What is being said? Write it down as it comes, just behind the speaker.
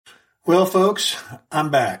Well, folks, I'm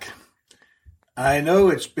back. I know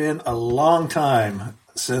it's been a long time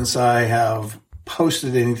since I have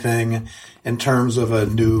posted anything in terms of a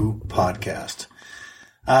new podcast.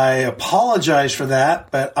 I apologize for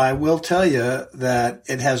that, but I will tell you that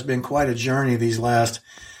it has been quite a journey these last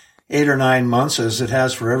 8 or 9 months, as it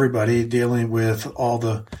has for everybody, dealing with all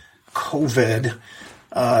the COVID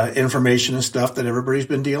information and stuff that everybody's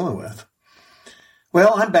been dealing with.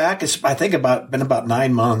 Well, I'm back. It's, I think, been about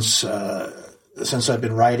 9 months since I've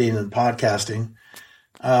been writing and podcasting.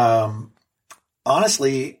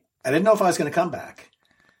 Honestly, I didn't know if I was going to come back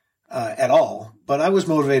at all, but I was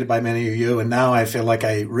motivated by many of you, and now I feel like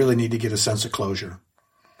I really need to get a sense of closure.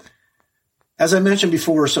 As I mentioned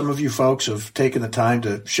before, some of you folks have taken the time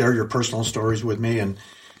to share your personal stories with me, and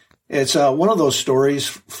it's one of those stories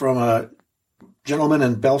from a gentleman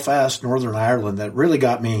in Belfast, Northern Ireland, that really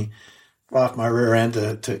got me off my rear end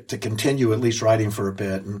to continue at least writing for a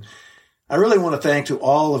bit. And I really want to thank to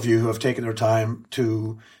all of you who have taken their time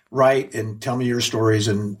to write and tell me your stories.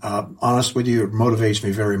 And honest with you, it motivates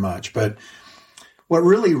me very much. But what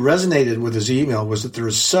really resonated with his email was that there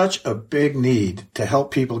is such a big need to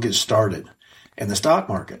help people get started in the stock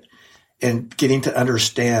market and getting to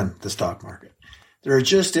understand the stock market. There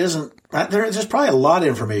just isn't, there's probably a lot of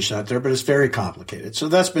information out there, but it's very complicated. So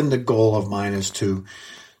that's been the goal of mine, is to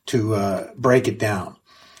break it down.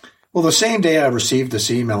 Well, the same day I received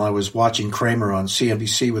this email, I was watching Kramer on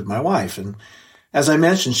CNBC with my wife. And as I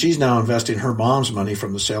mentioned, she's now investing her mom's money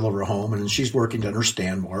from the sale of her home, and she's working to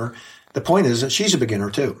understand more. The point is that she's a beginner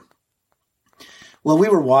too. Well, we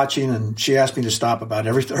were watching, and she asked me to stop about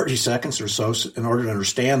every 30 seconds or so in order to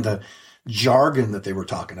understand the jargon that they were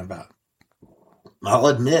talking about. I'll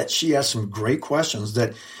admit, she asked some great questions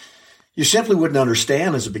that you simply wouldn't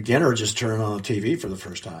understand as a beginner just turning on the TV for the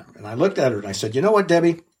first time. And I looked at her and I said, you know what,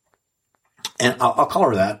 Debbie? And I'll call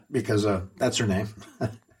her that because that's her name.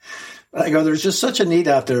 But I go, there's just such a need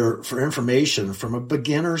out there for information from a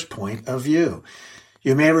beginner's point of view.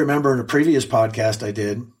 You may remember in a previous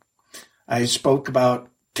podcast I spoke about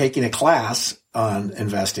taking a class on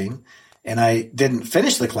investing, and I didn't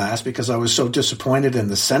finish the class because I was so disappointed in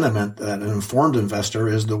the sentiment that an informed investor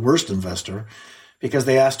is the worst investor, because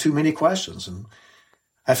they ask too many questions. And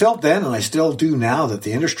I felt then, and I still do now, that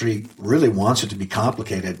the industry really wants it to be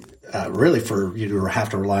complicated, really for you to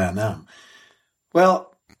have to rely on them.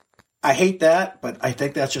 Well, I hate that, but I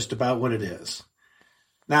think that's just about what it is.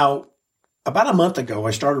 Now, about a month ago,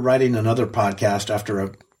 I started writing another podcast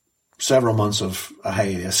after several months of a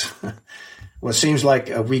hiatus. What seems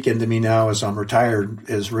like a weekend to me now as I'm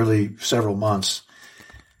retired is really several months.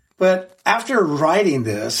 But after writing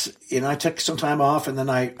this, I took some time off, and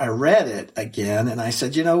then I read it again, and I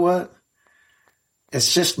said, you know what?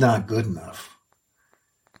 It's just not good enough.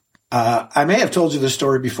 I may have told you this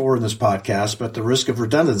story before in this podcast, but the risk of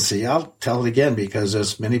redundancy, I'll tell it again, because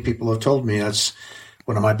as many people have told me, that's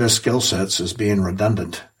one of my best skill sets, is being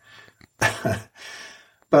redundant.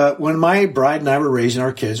 But when my bride and I were raising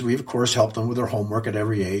our kids, we, of course, helped them with their homework at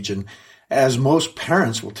every age. And as most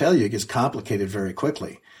parents will tell you, it gets complicated very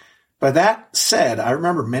quickly. But that said, I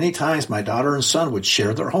remember many times my daughter and son would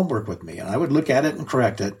share their homework with me, and I would look at it and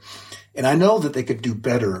correct it. And I know that they could do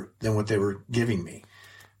better than what they were giving me.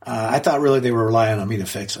 I thought really they were relying on me to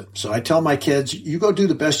fix it. So I tell my kids, you go do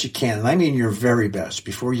the best you can, and I mean your very best,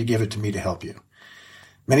 before you give it to me to help you.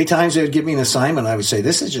 Many times they would give me an assignment. I would say,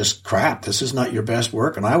 this is just crap. This is not your best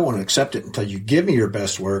work, and I won't accept it until you give me your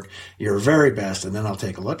best work, your very best, and then I'll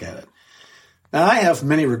take a look at it. Now, I have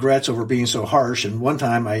many regrets over being so harsh, and one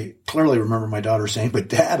time I clearly remember my daughter saying, but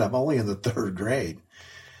Dad, I'm only in the 3rd grade.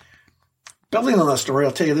 Building on that story,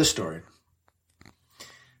 I'll tell you this story.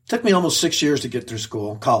 It took me almost 6 years to get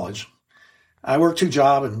through college. I worked 2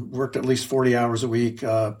 jobs and worked at least 40 hours a week,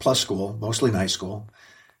 plus school, mostly night school.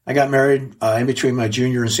 I got married in between my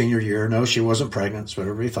junior and senior year. No, she wasn't pregnant. That's what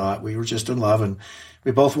everybody thought. We were just in love, and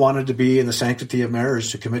we both wanted to be in the sanctity of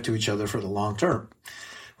marriage to commit to each other for the long term,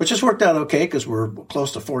 which has worked out okay because we're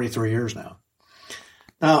close to 43 years now.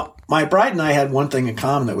 Now, my bride and I had one thing in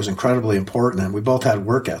common that was incredibly important, and we both had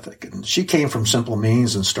work ethic. And she came from simple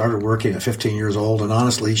means and started working at 15 years old, and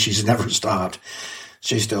honestly, she's never stopped.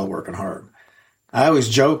 She's still working hard. I always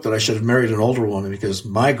joke that I should have married an older woman because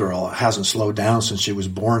my girl hasn't slowed down since she was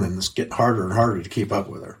born, and it's getting harder and harder to keep up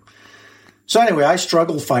with her. So anyway, I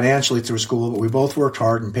struggled financially through school, but we both worked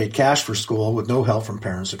hard and paid cash for school with no help from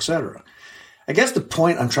parents, etc. I guess the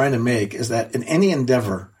point I'm trying to make is that in any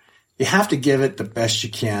endeavor, you have to give it the best you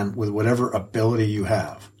can with whatever ability you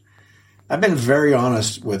have. I've been very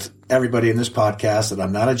honest with everybody in this podcast that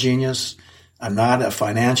I'm not a genius. I'm not a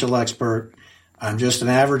financial expert. I'm just an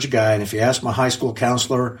average guy. And if you ask my high school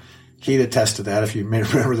counselor, He'd attest to that if you may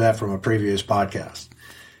remember that from a previous podcast.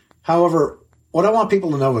 However, what I want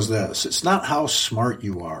people to know is this. It's not how smart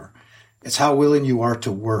you are. It's how willing you are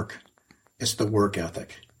to work. It's the work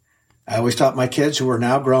ethic. I always taught my kids who are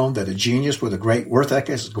now grown that a genius with a great work ethic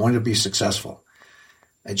is going to be successful.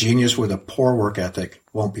 A genius with a poor work ethic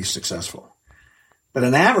won't be successful. But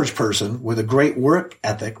an average person with a great work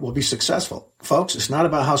ethic will be successful. Folks, it's not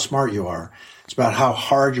about how smart you are. It's about how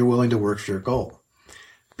hard you're willing to work for your goal.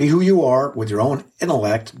 Be who you are with your own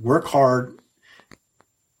intellect, work hard,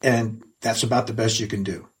 and that's about the best you can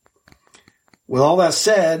do. With all that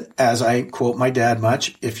said, as I quote my dad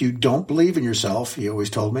much, if you don't believe in yourself, he always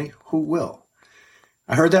told me, who will?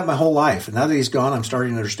 I heard that my whole life, and now that he's gone, I'm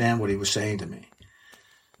starting to understand what he was saying to me.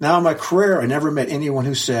 Now in my career, I never met anyone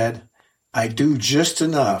who said, I do just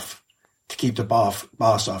enough to keep the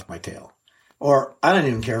boss off my tail. Or I don't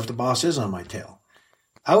even care if the boss is on my tail.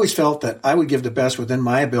 I always felt that I would give the best within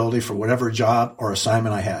my ability for whatever job or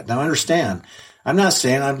assignment I had. Now, I understand, I'm not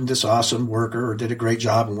saying I'm this awesome worker or did a great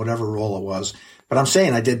job in whatever role it was, but I'm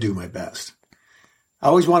saying I did do my best. I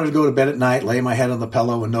always wanted to go to bed at night, lay my head on the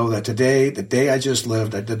pillow, and know that today, the day I just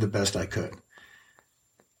lived, I did the best I could.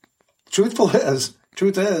 Truth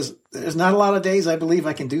is, there's not a lot of days I believe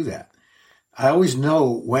I can do that. I always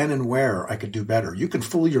know when and where I could do better. You can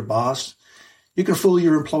fool your boss. You can fool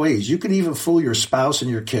your employees. You can even fool your spouse and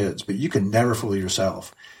your kids, but you can never fool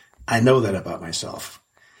yourself. I know that about myself.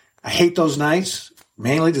 I hate those nights,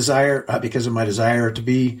 mainly because of my desire to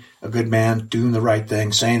be a good man, doing the right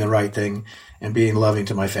thing, saying the right thing, and being loving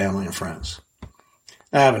to my family and friends.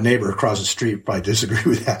 I have a neighbor across the street who probably disagree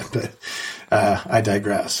with that, but I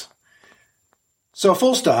digress. So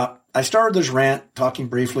full stop. I started this rant talking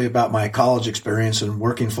briefly about my college experience and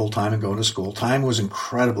working full-time and going to school. Time was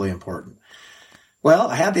incredibly important. Well,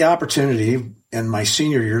 I had the opportunity in my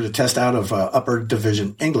senior year to test out of upper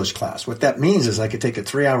division English class. What that means is I could take a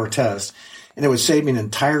 3-hour test, and it would save me an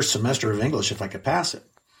entire semester of English if I could pass it.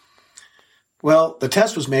 Well, the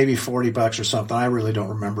test was maybe $40 or something. I really don't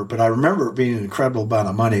remember, but I remember it being an incredible amount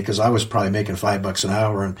of money because I was probably making $5 an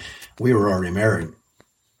hour, and we were already married.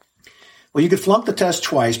 Well, you could flunk the test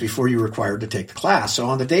twice before you were required to take the class. So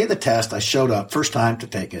on the day of the test, I showed up, first time to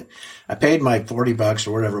take it. I paid my $40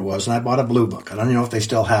 or whatever it was, and I bought a blue book. I don't know if they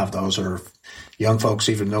still have those or if young folks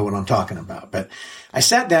even know what I'm talking about. But I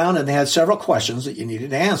sat down, and they had several questions that you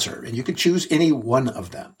needed to answer, and you could choose any one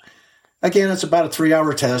of them. Again, it's about a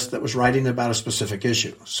 3-hour test that was writing about a specific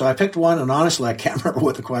issue. So I picked one, and honestly, I can't remember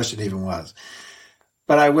what the question even was.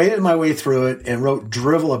 But I waded my way through it and wrote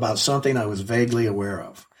drivel about something I was vaguely aware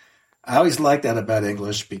of. I always liked that about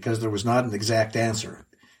English because there was not an exact answer.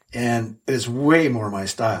 And it is way more my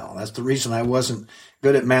style. That's the reason I wasn't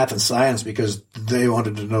good at math and science, because they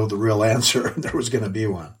wanted to know the real answer and there was going to be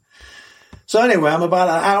one. So anyway, I'm about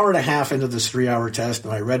an hour and a half into this 3-hour test,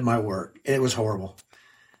 and I read my work. It was horrible.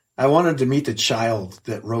 I wanted to meet the child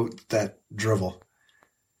that wrote that drivel.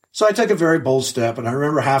 So I took a very bold step, and I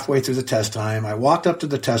remember halfway through the test time, I walked up to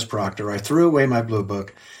the test proctor, I threw away my blue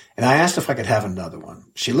book, and I asked if I could have another one.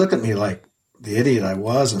 She looked at me like the idiot I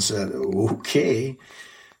was and said, okay.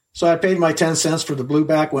 So I paid my 10 cents for the blue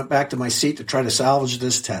back, went back to my seat to try to salvage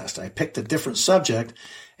this test. I picked a different subject,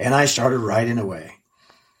 and I started writing away.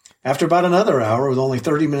 After about another hour, with only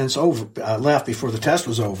 30 minutes left before the test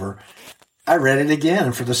was over, I read it again.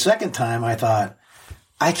 And for the second time, I thought,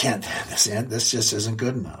 I can't do this, and this just isn't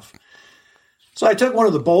good enough. So I took one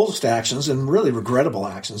of the boldest actions and really regrettable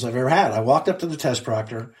actions I've ever had. I walked up to the test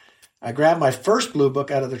proctor. I grabbed my first blue book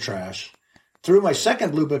out of the trash, threw my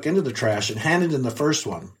second blue book into the trash, and handed in the first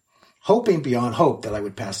one, hoping beyond hope that I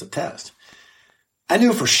would pass the test. I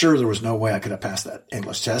knew for sure there was no way I could have passed that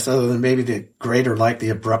English test other than maybe the grade or like the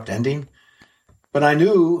abrupt ending. But I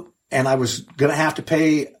knew, and I was going to have to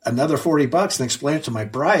pay another $40 and explain it to my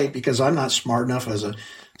bride because I'm not smart enough as a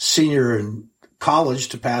senior in college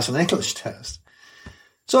to pass an English test.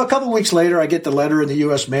 So a couple of weeks later, I get the letter in the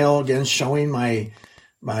U.S. mail again showing my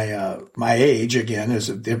age again.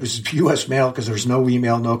 It was U.S. mail because there's no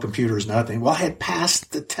email, no computers, nothing. Well, I had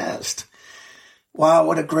passed the test. Wow,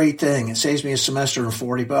 what a great thing. It saves me a semester and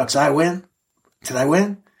 $40. I win? Did I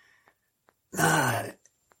win? Nah.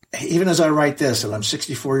 Even as I write this, and I'm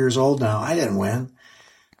 64 years old now, I didn't win.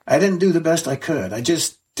 I didn't do the best I could. I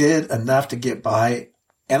just did enough to get by,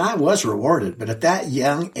 and I was rewarded. But at that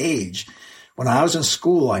young age, when I was in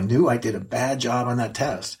school, I knew I did a bad job on that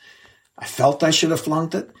test. I felt I should have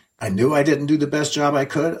flunked it. I knew I didn't do the best job I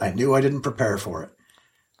could. I knew I didn't prepare for it.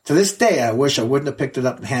 To this day, I wish I wouldn't have picked it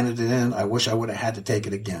up and handed it in. I wish I would have had to take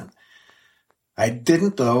it again. I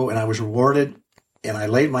didn't, though, and I was rewarded, and I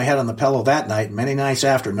laid my head on the pillow that night, many nights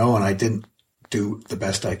after, knowing I didn't do the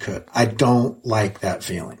best I could. I don't like that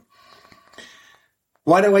feeling.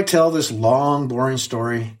 Why do I tell this long, boring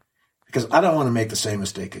story? Because I don't want to make the same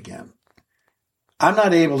mistake again. I'm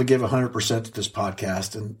not able to give 100% to this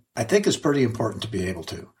podcast, and I think it's pretty important to be able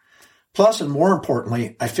to. Plus, and more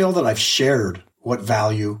importantly, I feel that I've shared what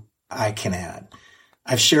value I can add.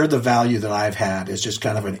 I've shared the value that I've had as just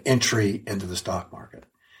kind of an entry into the stock market.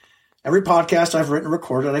 Every podcast I've written and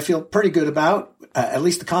recorded, I feel pretty good about, at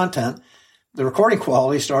least the content. The recording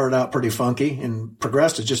quality started out pretty funky and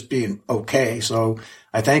progressed to just being okay. So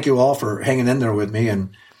I thank you all for hanging in there with me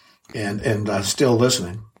and still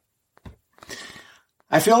listening.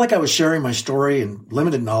 I feel like I was sharing my story and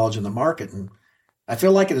limited knowledge in the market, and I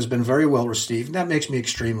feel like it has been very well received, and that makes me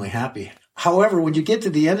extremely happy. However, when you get to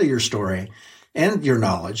the end of your story and your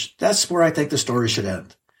knowledge, that's where I think the story should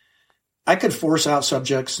end. I could force out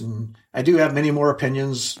subjects, and I do have many more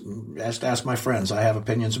opinions. Ask my friends. I have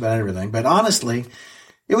opinions about everything. But honestly,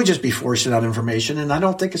 it would just be forcing out information, and I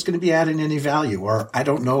don't think it's going to be adding any value, or I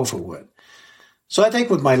don't know if it would. So I think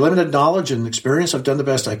with my limited knowledge and experience, I've done the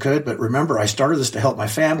best I could. But remember, I started this to help my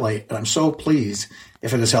family, and I'm so pleased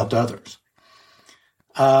if it has helped others.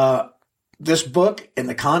 This book and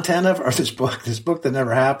the content of this book that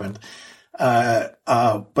never happened, but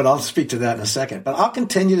I'll speak to that in a second. But I'll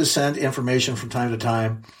continue to send information from time to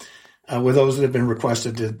time with those that have been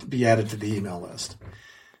requested to be added to the email list.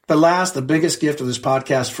 But last, the biggest gift of this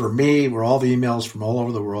podcast for me were all the emails from all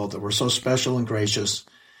over the world that were so special and gracious,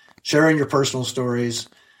 sharing your personal stories.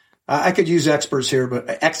 I could use excerpts here,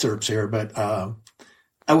 but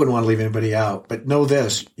I wouldn't want to leave anybody out. But know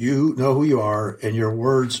this, you know who you are, and your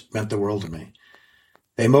words meant the world to me.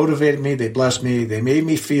 They motivated me. They blessed me. They made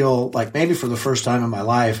me feel like maybe for the first time in my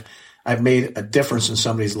life, I've made a difference in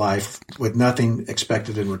somebody's life with nothing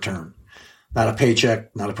expected in return. Not a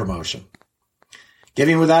paycheck, not a promotion.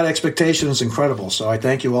 Giving without expectation is incredible. So I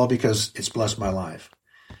thank you all because it's blessed my life.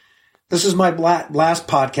 This is my last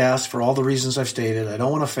podcast for all the reasons I've stated. I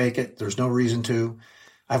don't want to fake it. There's no reason to.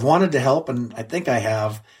 I've wanted to help, and I think I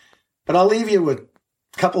have. But I'll leave you with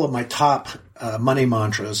a couple of my top money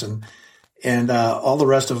mantras, and all the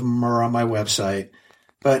rest of them are on my website.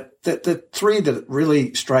 But the three that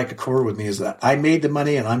really strike a chord with me is that I made the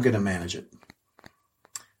money and I'm going to manage it.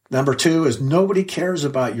 Number 2 is nobody cares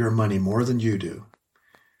about your money more than you do.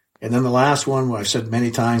 And then the last one, what I've said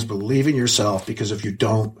many times, believe in yourself, because if you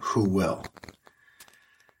don't, who will?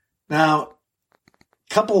 Now,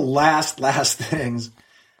 a couple last things.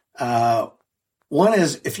 One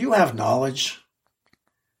is if you have knowledge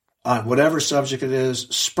on whatever subject it is,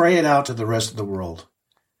 spray it out to the rest of the world.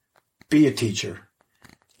 Be a teacher.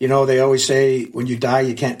 You know, they always say when you die,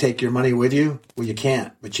 you can't take your money with you. Well, you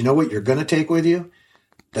can't. But you know what you're going to take with you?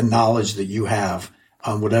 The knowledge that you have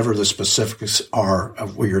on whatever the specifics are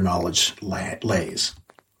of where your knowledge lays.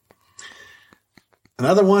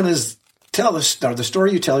 Another one is the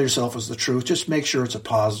story you tell yourself is the truth. Just make sure it's a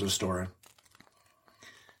positive story.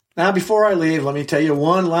 Now, before I leave, let me tell you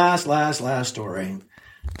one last story.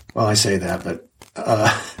 Well, I say that, but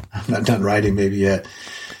I'm not done writing maybe yet.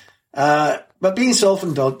 But being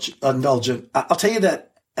self-indulgent, I'll tell you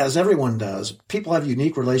that as everyone does, people have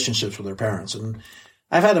unique relationships with their parents. And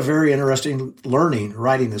I've had a very interesting learning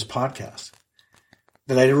writing this podcast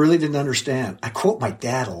that I really didn't understand. I quote my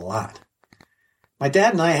dad a lot. My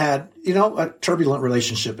dad and I had, a turbulent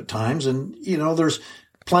relationship at times. And, there's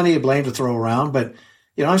plenty of blame to throw around. But,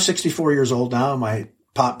 I'm 64 years old now. My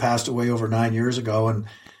pop passed away over 9 years ago. And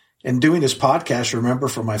in doing this podcast, remember,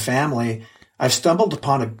 for my family, I've stumbled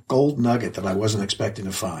upon a gold nugget that I wasn't expecting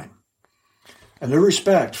to find. A new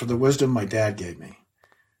respect for the wisdom my dad gave me.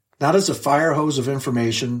 Not as a fire hose of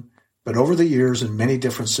information, but over the years in many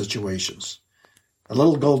different situations. A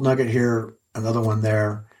little gold nugget here, another one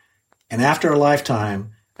there. And after a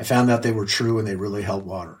lifetime, I found out they were true and they really held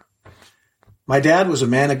water. My dad was a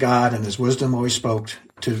man of God, and his wisdom always spoke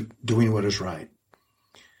to doing what is right.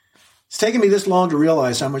 It's taken me this long to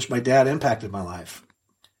realize how much my dad impacted my life,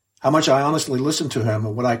 how much I honestly listened to him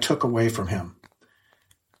and what I took away from him.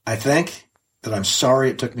 I think that I'm sorry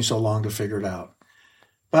it took me so long to figure it out.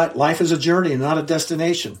 But life is a journey and not a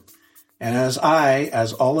destination. And as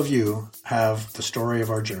all of you, have the story of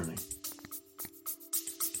our journey.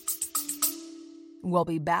 We'll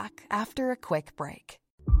be back after a quick break.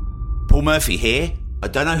 Paul Murphy here. I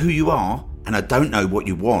don't know who you are, and I don't know what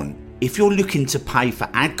you want. If you're looking to pay for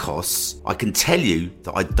ad costs, I can tell you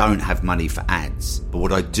that I don't have money for ads. But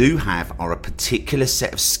what I do have are a particular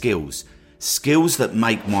set of skills that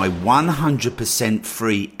make my 100%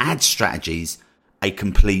 free ad strategies a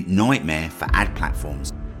complete nightmare for ad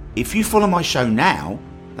platforms. If you follow my show now,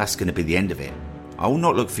 that's going to be the end of it. I will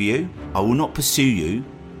not look for you. I will not pursue you.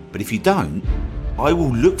 But if you don't, I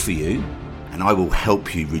will look for you and I will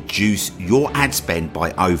help you reduce your ad spend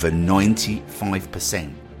by over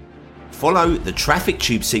 95%. Follow the Traffic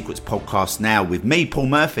Tube Secrets podcast now with me, Paul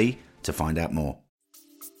Murphy, to find out more.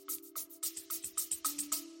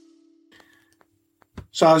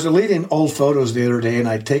 So I was deleting old photos the other day, and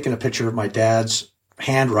I'd taken a picture of my dad's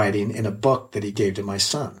handwriting in a book that he gave to my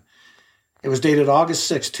son. It was dated August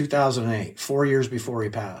 6, 2008, 4 years before he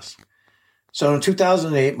passed. So in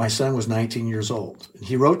 2008, my son was 19 years old. And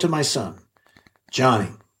he wrote to my son, "Johnny,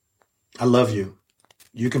 I love you.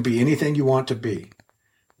 You can be anything you want to be.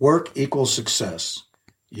 Work equals success.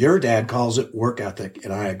 Your dad calls it work ethic,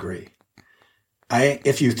 and I agree.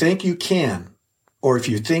 If you think you can, or if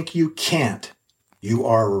you think you can't, you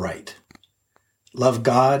are right. Love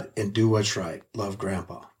God and do what's right. Love,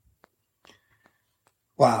 Grandpa."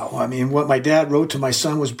 Wow. I mean, what my dad wrote to my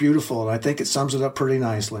son was beautiful, and I think it sums it up pretty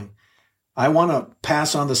nicely. I want to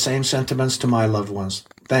pass on the same sentiments to my loved ones.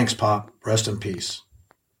 Thanks, Pop. Rest in peace.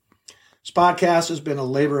 This podcast has been a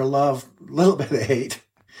labor of love, a little bit of hate.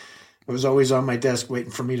 It was always on my desk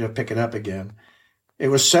waiting for me to pick it up again. It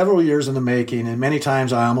was several years in the making, and many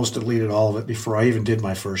times I almost deleted all of it before I even did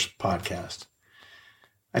my first podcast.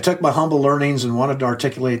 I took my humble learnings and wanted to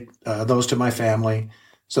articulate those to my family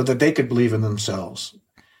so that they could believe in themselves.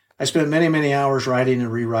 I spent many, many hours writing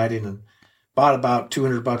and rewriting and bought about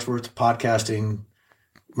 $200 worth of podcasting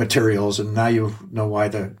materials, and now you know why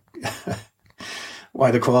the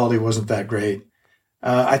why the quality wasn't that great.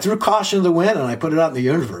 I threw caution to the wind and I put it out in the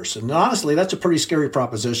universe. And honestly, that's a pretty scary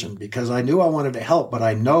proposition because I knew I wanted to help, but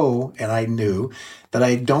I knew that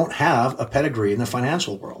I don't have a pedigree in the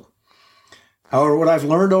financial world. However, what I've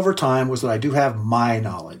learned over time was that I do have my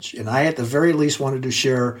knowledge, and I at the very least wanted to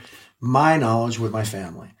share my knowledge with my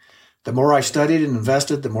family. The more I studied and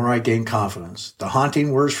invested, the more I gained confidence. The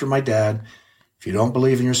haunting words from my dad, "If you don't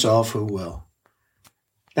believe in yourself, who will?"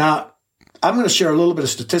 Now, I'm going to share a little bit of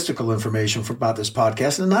statistical information about this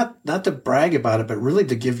podcast, and not to brag about it, but really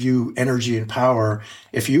to give you energy and power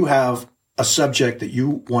if you have a subject that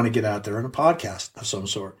you want to get out there in a podcast of some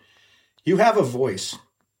sort. You have a voice.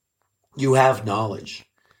 You have knowledge.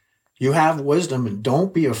 You have wisdom, and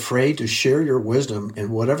don't be afraid to share your wisdom in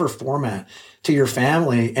whatever format to your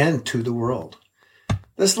family and to the world.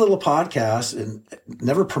 This little podcast, and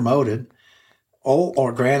never promoted, all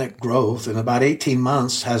organic growth in about 18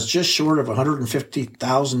 months has just short of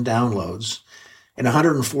 150,000 downloads in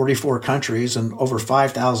 144 countries and over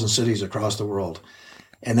 5,000 cities across the world.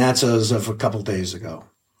 And that's as of a couple days ago.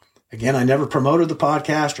 Again, I never promoted the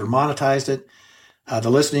podcast or monetized it. The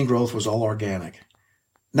listening growth was all organic.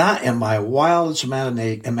 Not in my wildest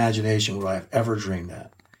imagination would I have ever dreamed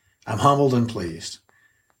that. I'm humbled and pleased.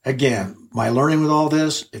 Again, my learning with all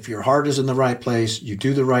this, if your heart is in the right place, you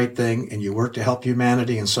do the right thing, and you work to help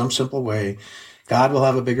humanity in some simple way, God will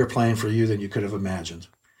have a bigger plan for you than you could have imagined.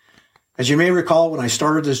 As you may recall, when I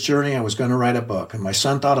started this journey, I was going to write a book, and my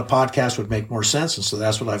son thought a podcast would make more sense, and so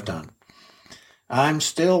that's what I've done. I'm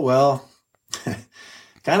still,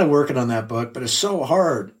 kind of working on that book, but it's so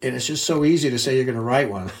hard, and it's just so easy to say you're going to write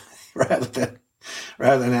one rather than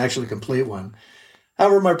actually complete one.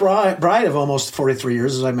 However, my bride of almost 43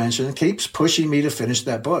 years, as I mentioned, keeps pushing me to finish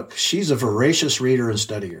that book. She's a voracious reader and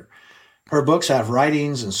studier. Her books have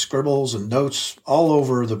writings and scribbles and notes all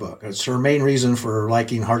over the book. It's her main reason for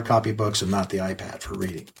liking hard copy books and not the iPad for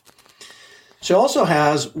reading. She also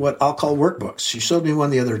has what I'll call workbooks. She showed me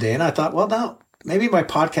one the other day, and I thought, well, now maybe my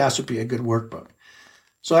podcast would be a good workbook.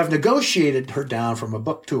 So I've negotiated her down from a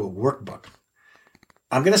book to a workbook.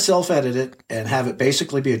 I'm going to self-edit it and have it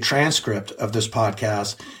basically be a transcript of this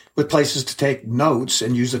podcast with places to take notes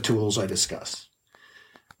and use the tools I discuss.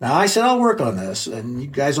 Now, I said I'll work on this, and you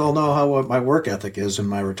guys all know how my work ethic is in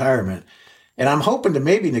my retirement. And I'm hoping to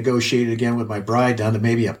maybe negotiate it again with my bride down to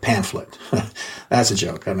maybe a pamphlet. That's a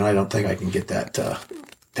joke. I mean, I don't think I can get that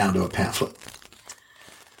down to a pamphlet.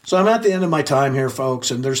 So I'm at the end of my time here,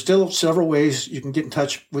 folks, and there's still several ways you can get in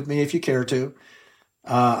touch with me if you care to.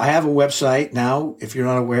 I have a website now, if you're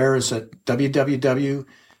not aware. It's at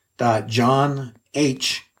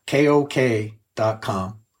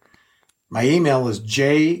www.johnhkok.com. My email is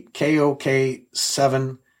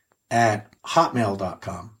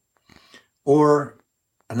jkok7@hotmail.com. Or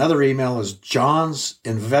another email is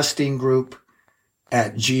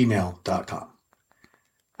johnsinvestinggroup@gmail.com.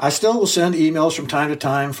 I still will send emails from time to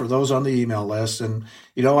time for those on the email list. And,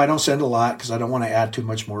 I don't send a lot because I don't want to add too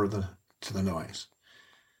much more to the noise.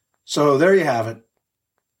 So there you have it.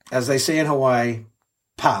 As they say in Hawaii,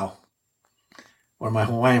 pow. One of my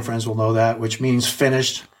Hawaiian friends will know that, which means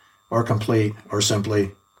finished or complete or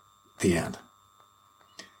simply the end.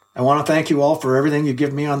 I want to thank you all for everything you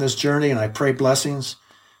give me on this journey, and I pray blessings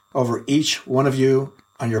over each one of you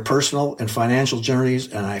on your personal and financial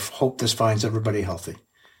journeys, and I hope this finds everybody healthy.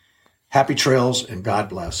 Happy trails and God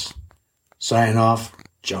bless. Signing off,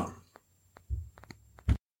 John.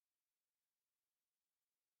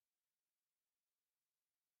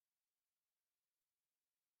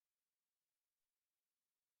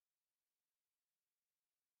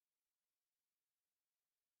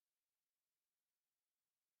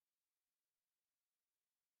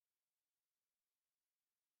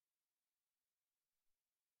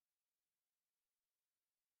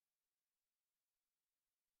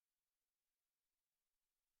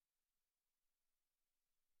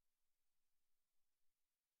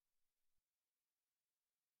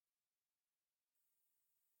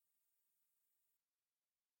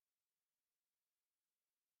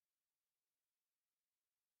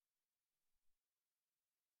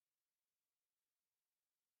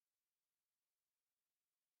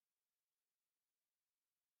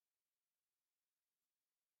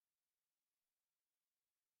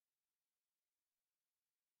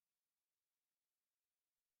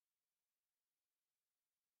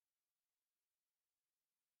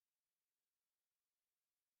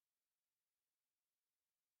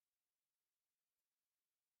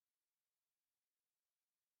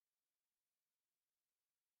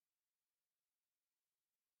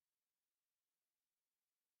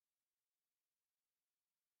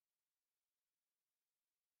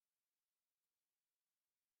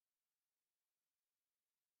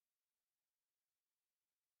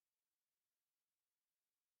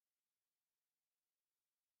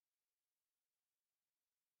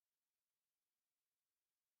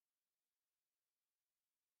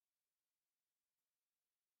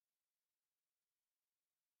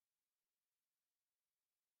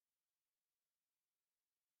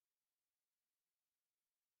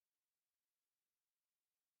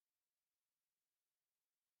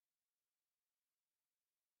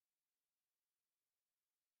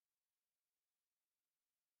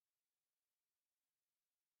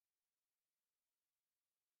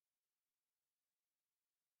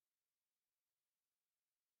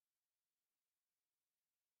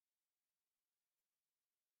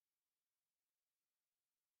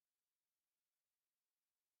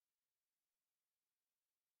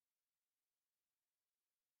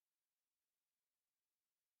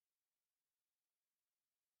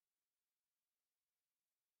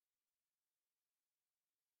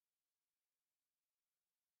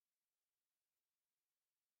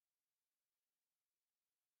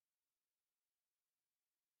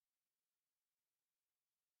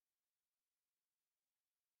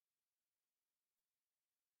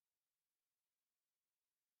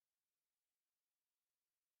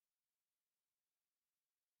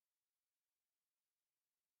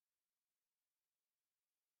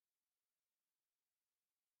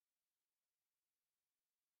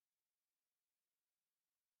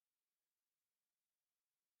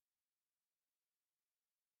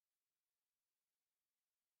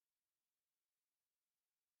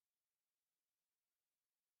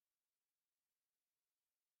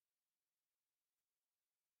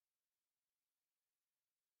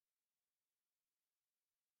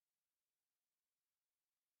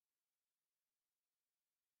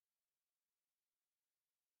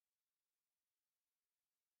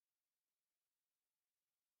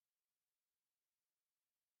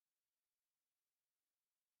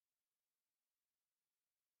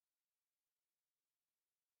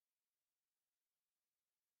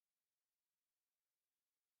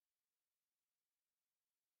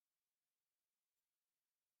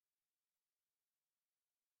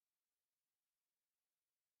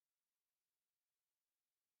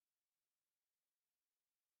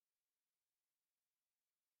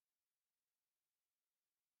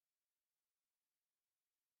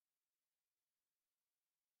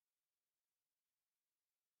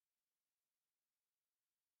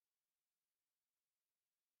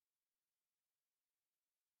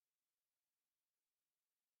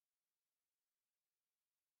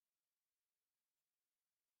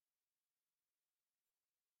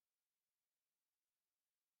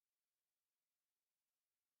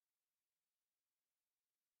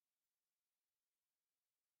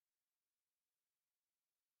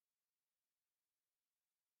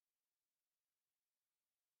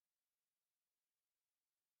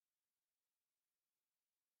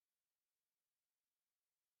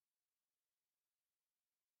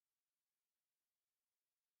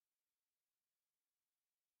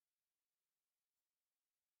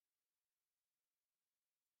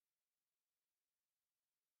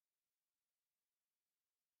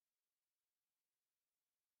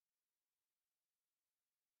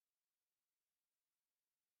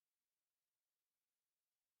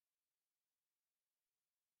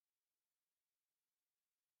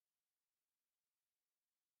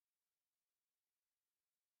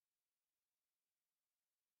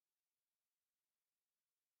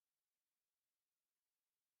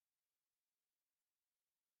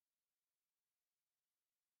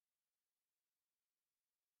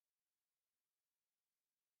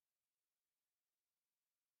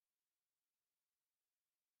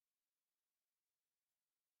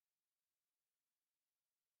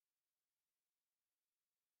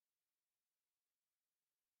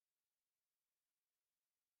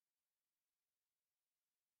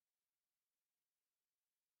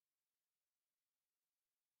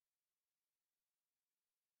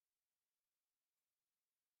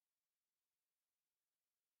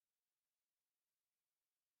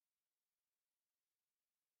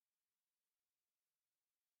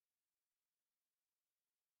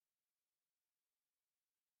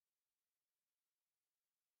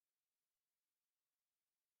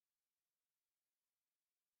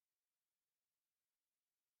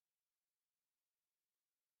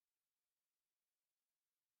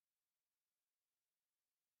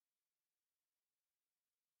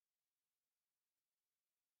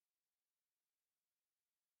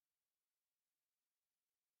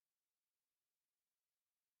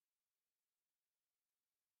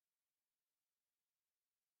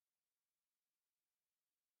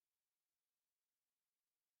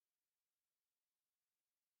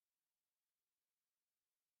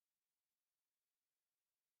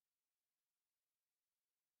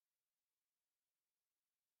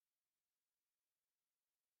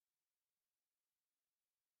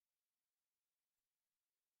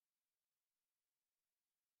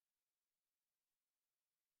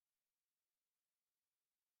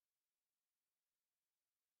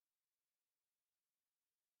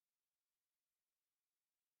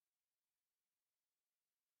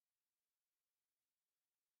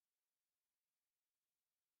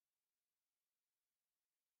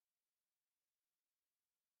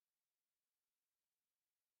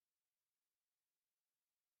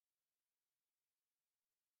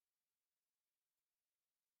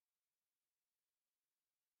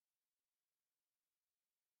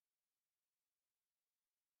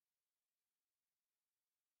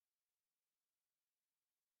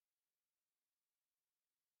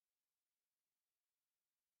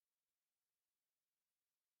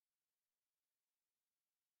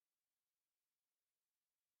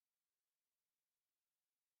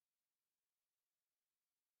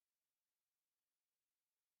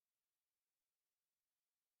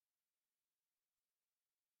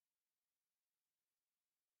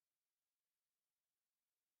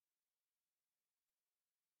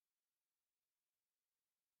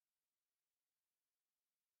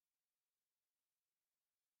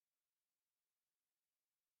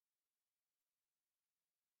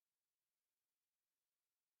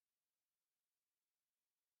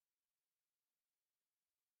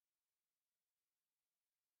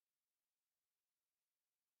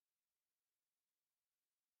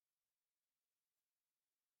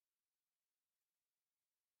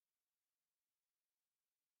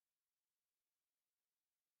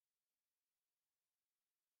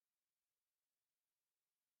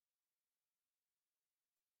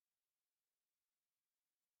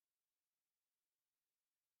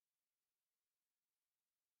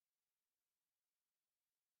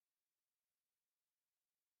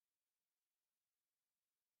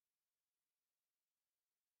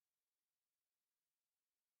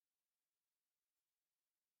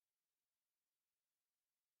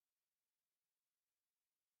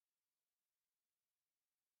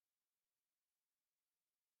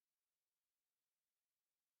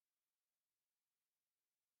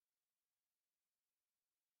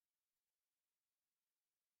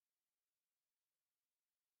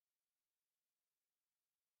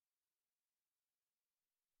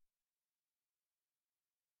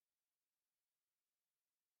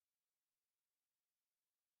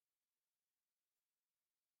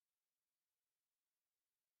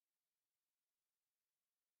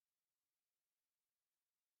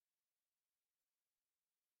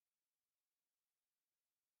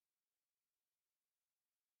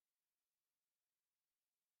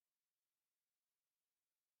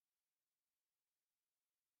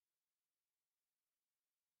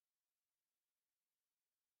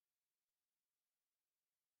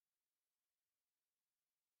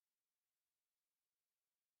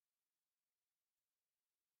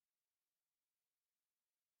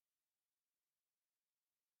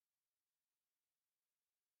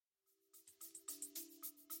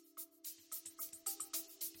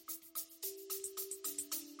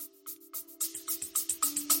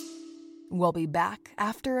 We'll be back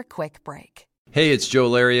after a quick break. Hey, it's Joe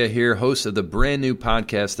Laria here, host of the brand new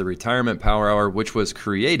podcast, The Retirement Power Hour, which was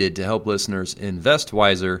created to help listeners invest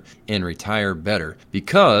wiser and retire better.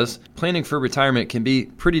 Because planning for retirement can be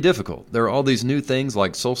pretty difficult. There are all these new things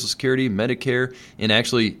like Social Security, Medicare, and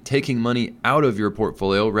actually taking money out of your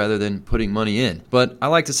portfolio rather than putting money in. But I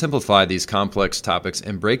like to simplify these complex topics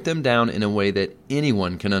and break them down in a way that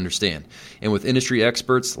anyone can understand. And with industry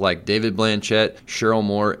experts like David Blanchett, Cheryl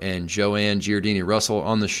Moore, and Joanne Giardini Russell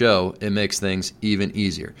on the show, it makes things even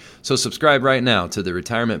easier. So subscribe right now to the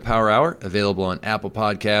Retirement Power Hour, available on Apple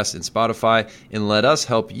Podcasts and Spotify, and let us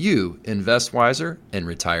help you invest wiser and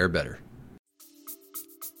retire better.